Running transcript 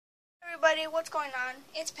Everybody, what's going on?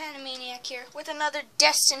 It's Panamaniac here with another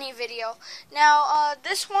Destiny video. Now,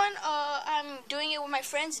 this one, I'm doing it with my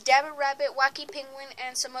friends, Dabbit Rabbit, Wacky Penguin,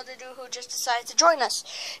 and some other dude who just decided to join us.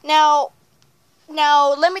 Now,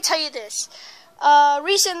 let me tell you this.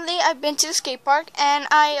 Recently, I've been to the skate park, and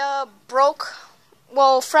I,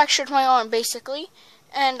 fractured my arm, basically.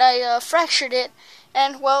 And I, fractured it.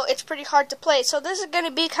 And, well, it's pretty hard to play. So this is going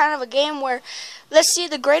to be kind of a game where let's see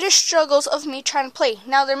the greatest struggles of me trying to play.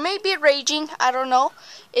 Now, there may be raging. I don't know.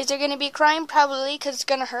 Is there going to be crying? Probably, because it's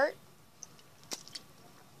going to hurt.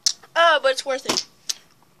 But it's worth it.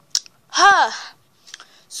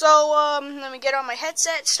 So, let me get on my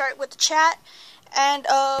headset, start with the chat, and,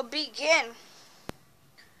 begin.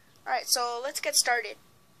 Alright, so let's get started.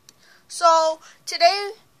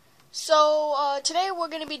 Today we're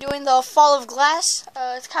going to be doing the Fall of Glass.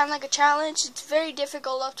 It's kind of like a challenge. It's very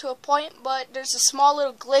difficult up to a point, but there's a small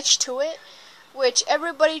little glitch to it, which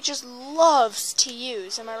everybody just loves to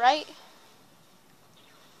use. Am I right?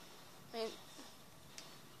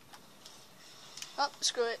 Oh,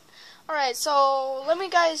 screw it. Alright, so let me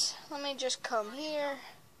just come here,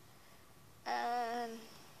 and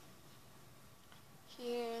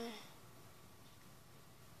here.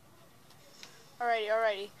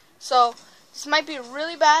 Alrighty. So, this might be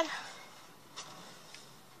really bad.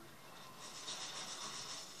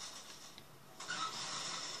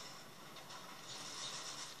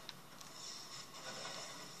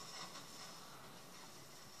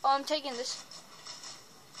 Oh, I'm taking this.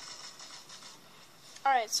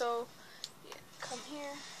 Alright, so, yeah, come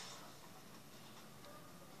here.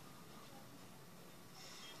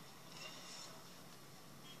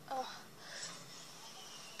 Oh,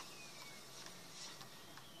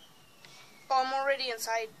 I'm already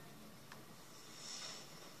inside.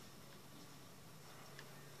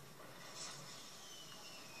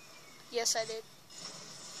 Yes, I did.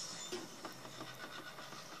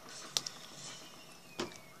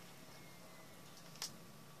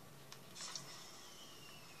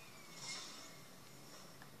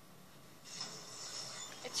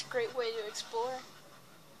 It's a great way to explore.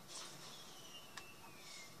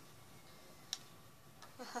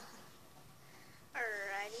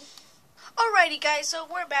 Alrighty guys, so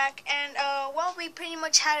we're back, and well, we pretty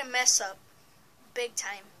much had a mess up. Big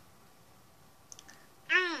time.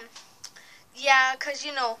 Yeah, cause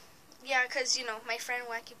you know, my friend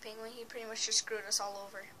Wacky Penguin, he pretty much just screwed us all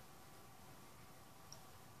over.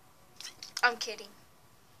 I'm kidding.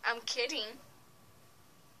 I don't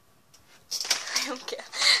care.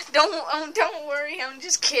 Don't worry, I'm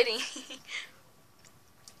just kidding.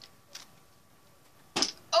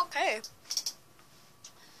 Okay.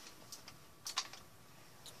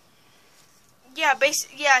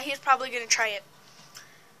 Yeah, he's probably gonna try it.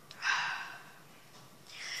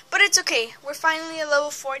 But it's okay. We're finally at level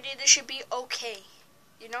 40. This should be okay.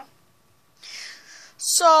 You know?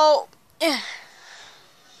 So, hey,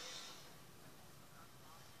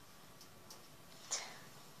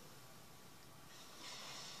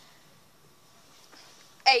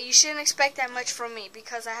 you shouldn't expect that much from me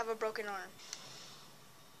because I have a broken arm.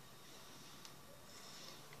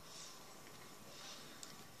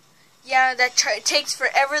 Yeah, that takes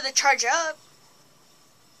forever to charge up.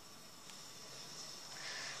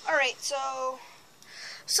 Alright, so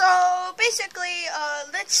basically,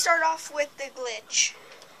 let's start off with the glitch.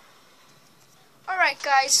 Alright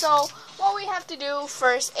guys, so what we have to do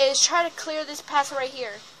first is try to clear this path right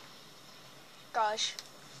here. Gosh.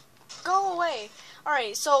 Go away.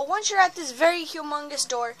 Alright, so once you're at this very humongous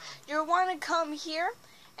door, you want to come here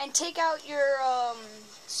and take out your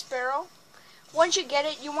sparrow. Once you get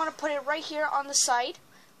it, you want to put it right here on the side,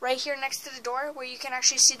 right here next to the door where you can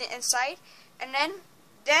actually see the inside. And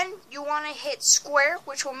then you want to hit square,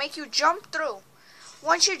 which will make you jump through.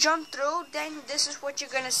 Once you jump through, then this is what you're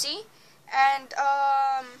going to see. And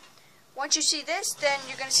once you see this, then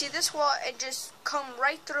you're going to see this wall and just come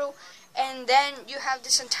right through. And then you have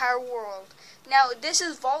this entire world. Now, this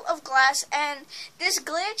is Vault of Glass, and this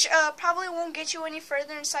glitch probably won't get you any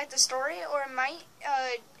further inside the story, or it might.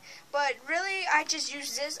 But really, I just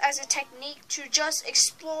use this as a technique to just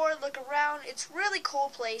explore, look around. It's a really cool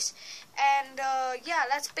place. And, yeah,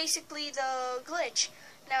 that's basically the glitch.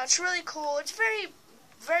 Now, it's really cool. It's very,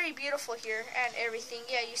 very beautiful here and everything.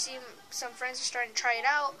 Yeah, you see some friends are starting to try it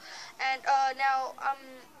out. And, now,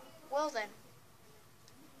 well then.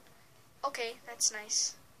 Okay, that's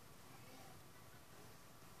nice.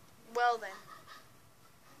 Well then.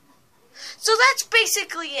 So that's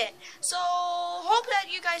basically it. So, hope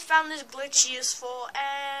that you guys found this glitch useful,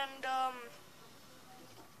 and, I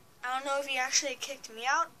don't know if he actually kicked me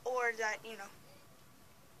out, or that, you know.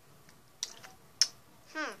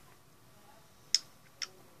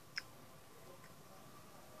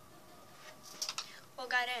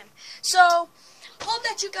 got in. So, hope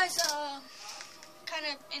that you guys kind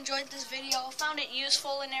of enjoyed this video, found it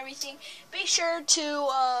useful and everything. Be sure to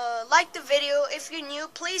like the video. If you're new,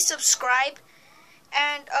 please subscribe.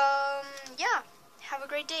 And yeah, have a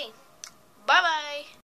great day. Bye bye.